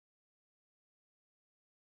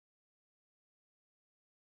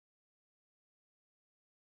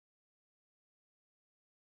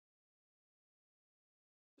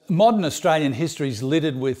Modern Australian history is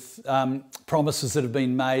littered with promises that have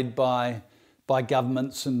been made by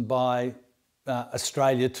governments and by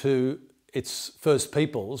Australia to its First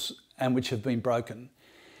Peoples, and which have been broken.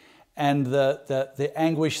 And the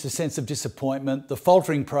anguish, the sense of disappointment, the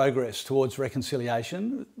faltering progress towards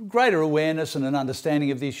reconciliation, greater awareness and an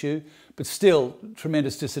understanding of the issue, but still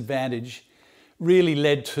tremendous disadvantage, really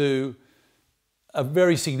led to a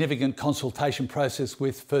very significant consultation process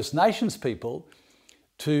with First Nations people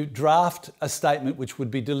to draft a statement which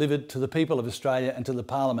would be delivered to the people of Australia and to the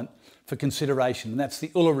Parliament for consideration. And that's the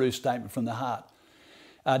Uluru Statement from the Heart.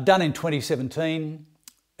 Done in 2017,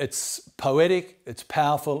 it's poetic, it's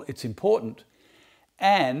powerful, it's important,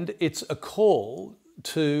 and it's a call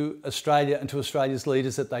to Australia and to Australia's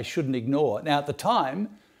leaders that they shouldn't ignore. Now, at the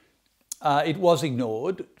time, it was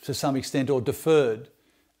ignored to some extent or deferred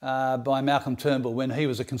by Malcolm Turnbull when he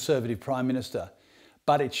was a Conservative Prime Minister,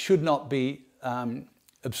 but it should not be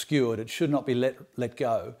obscured, it should not be let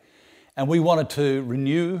go. And we wanted to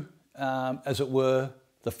renew, as it were,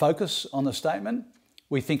 the focus on the statement.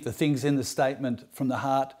 We think the things in the statement from the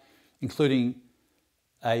heart, including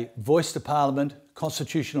a voice to Parliament,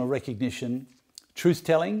 constitutional recognition,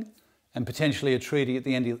 truth-telling, and potentially a treaty at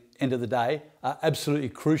the end of the day, are absolutely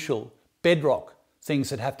crucial, bedrock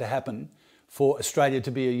things that have to happen for Australia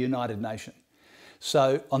to be a united nation.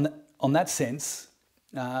 So on that sense,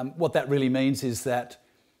 what that really means is that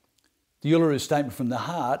the Uluru Statement from the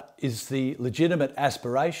Heart is the legitimate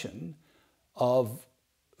aspiration of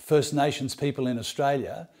First Nations people in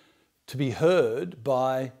Australia to be heard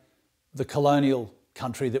by the colonial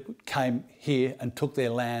country that came here and took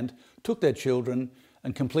their land, took their children,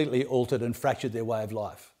 and completely altered and fractured their way of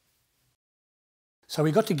life. So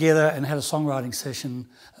we got together and had a songwriting session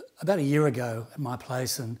about a year ago at my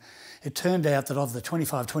place, and it turned out that of the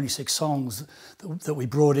 25, 26 songs that we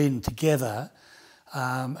brought in together,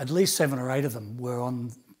 at least 7 or 8 of them were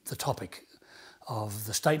on the topic of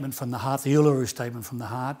the Statement from the Heart, the Uluru Statement from the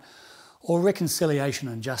Heart, or reconciliation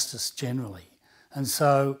and justice generally. And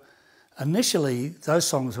so initially those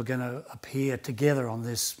songs were going to appear together on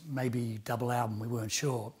this maybe double album, we weren't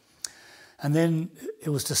sure. And then it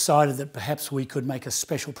was decided that perhaps we could make a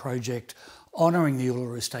special project honouring the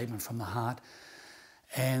Uluru Statement from the Heart,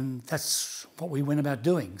 and that's what we went about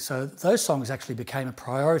doing. So those songs actually became a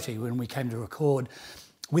priority when we came to record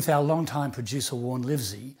with our longtime producer Warren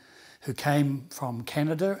Livesey, who came from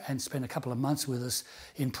Canada and spent a couple of months with us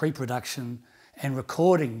in pre-production and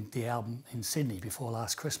recording the album in Sydney before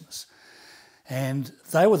last Christmas. And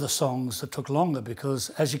they were the songs that took longer because,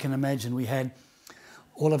 as you can imagine, we had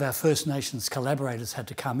all of our First Nations collaborators had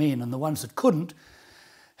to come in, and the ones that couldn't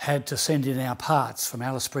had to send in our parts from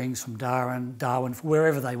Alice Springs, from Darwin,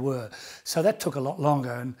 wherever they were. So that took a lot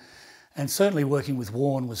longer, and certainly working with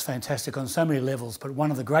Warren was fantastic on so many levels. But one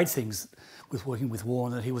of the great things with working with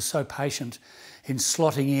Warren, that he was so patient in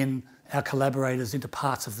slotting in our collaborators into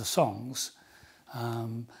parts of the songs.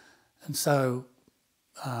 And so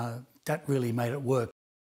that really made it work.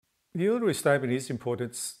 The Uluru Statement is important.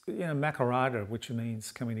 It's, you know, Makarrata, which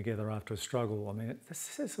means coming together after a struggle. I mean, it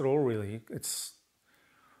says it all really.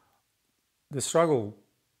 The struggle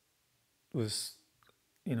was,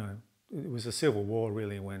 you know, it was a civil war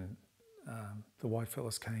really when the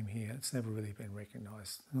whitefellas came here. It's never really been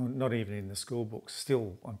recognised, not even in the school books.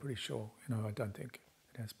 Still, I'm pretty sure, you know, I don't think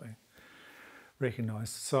it has been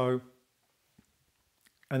recognised. So,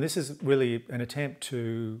 and this is really an attempt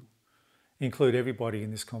to include everybody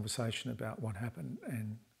in this conversation about what happened,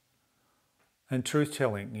 and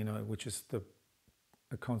truth-telling, you know, which is the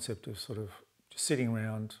concept of sort of just sitting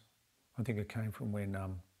around. I think it came from when,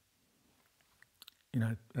 you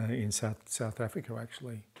know, in South Africa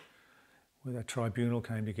actually, where that tribunal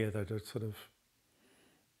came together to sort of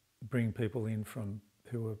bring people in from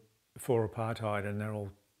who were for apartheid, and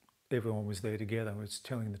everyone was there together. It's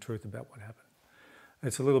telling the truth about what happened.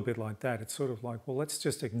 It's a little bit like that. It's sort of like, well, let's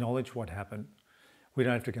just acknowledge what happened. We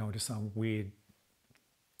don't have to go into some weird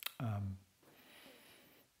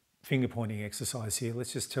finger-pointing exercise here.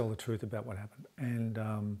 Let's just tell the truth about what happened,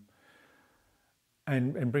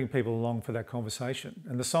 and bring people along for that conversation.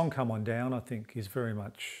 And the song "Come On Down," I think, is very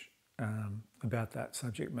much about that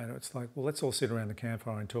subject matter. It's like, well, let's all sit around the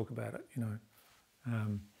campfire and talk about it, you know.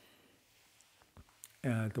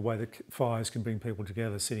 The way that fires can bring people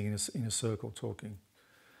together, sitting in a circle talking.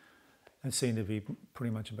 It seemed to be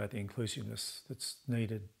pretty much about the inclusiveness that's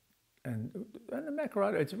needed. And the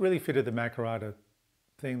Makarrata, it really fitted the Makarrata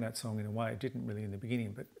thing, that song, in a way. It didn't really in the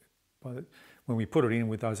beginning, but when we put it in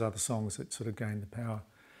with those other songs, it sort of gained the power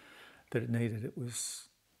that it needed. It was,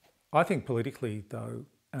 I think politically though,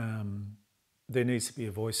 there needs to be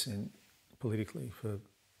a voice in politically for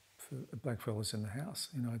the black fellas in the house.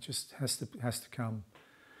 You know, it just has to come.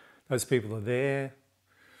 Those people are there.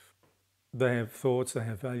 They have thoughts, they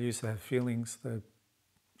have values, they have feelings,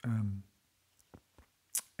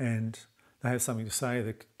 and they have something to say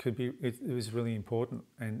that could be. It was really important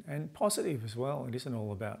and positive as well. It isn't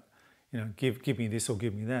all about, you know, give me this or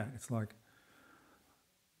give me that. It's like,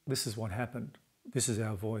 this is what happened. This is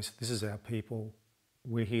our voice. This is our people.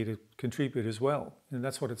 We're here to contribute as well. And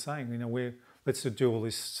that's what it's saying. You know, let's do all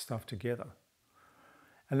this stuff together.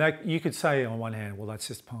 And that, you could say on one hand, well, that's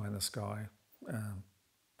just pie in the sky,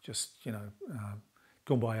 just, you know,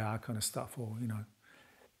 kumbaya kind of stuff, or, you know.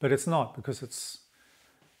 But it's not, because it's,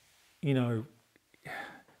 you know,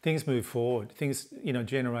 things move forward. Things, you know,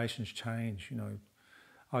 generations change, you know.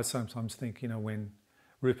 I sometimes think, you know, when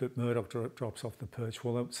Rupert Murdoch drops off the perch,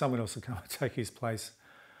 well, someone else will come and take his place,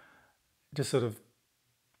 just sort of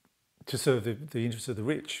to serve the interests of the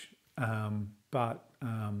rich. But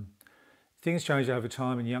things change over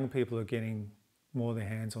time, and young people are getting more their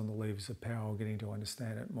hands on the levers of power, getting to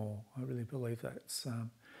understand it more. I really believe that. It's,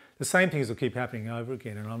 the same things will keep happening over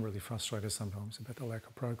again, and I'm really frustrated sometimes about the lack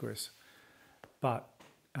of progress. But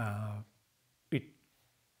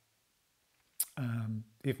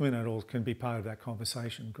if men at all can be part of that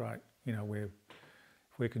conversation, great. You know, we're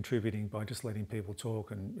contributing by just letting people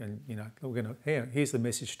talk, and you know, we're going to, here's the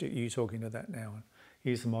message to you talking to that now, and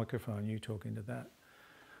here's the microphone, you talking to that.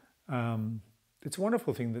 It's a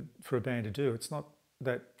wonderful thing for a band to do. It's not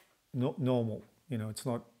that normal, you know. It's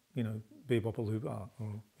not, you know, bebop-a-looba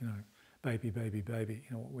or, you know, baby, baby, baby.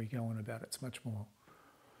 You know what we go on about. It's much more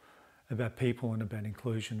about people and about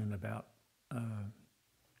inclusion and about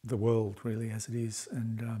the world really as it is,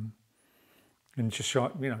 and just you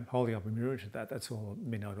know, holding up a mirror to that. That's all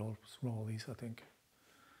Midnight Oil's role is, I think.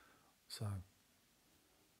 So.